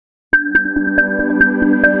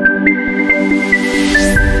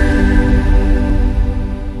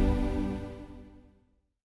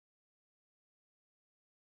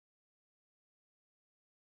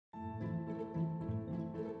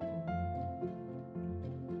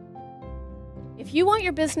If you want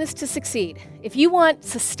your business to succeed, if you want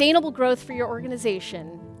sustainable growth for your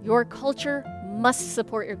organization, your culture must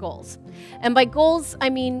support your goals. And by goals, I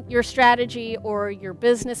mean your strategy or your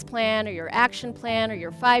business plan or your action plan or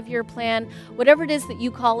your 5-year plan, whatever it is that you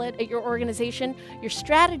call it at your organization. Your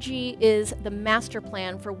strategy is the master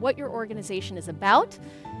plan for what your organization is about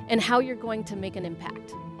and how you're going to make an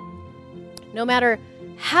impact. No matter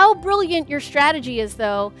how brilliant your strategy is,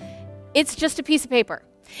 though, it's just a piece of paper.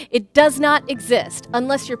 It does not exist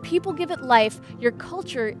unless your people give it life. Your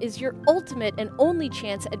culture is your ultimate and only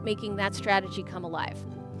chance at making that strategy come alive.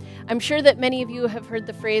 I'm sure that many of you have heard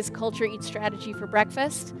the phrase, culture eats strategy for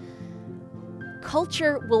breakfast.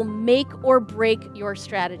 Culture will make or break your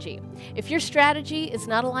strategy. If your strategy is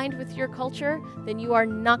not aligned with your culture, then you are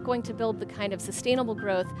not going to build the kind of sustainable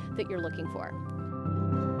growth that you're looking for.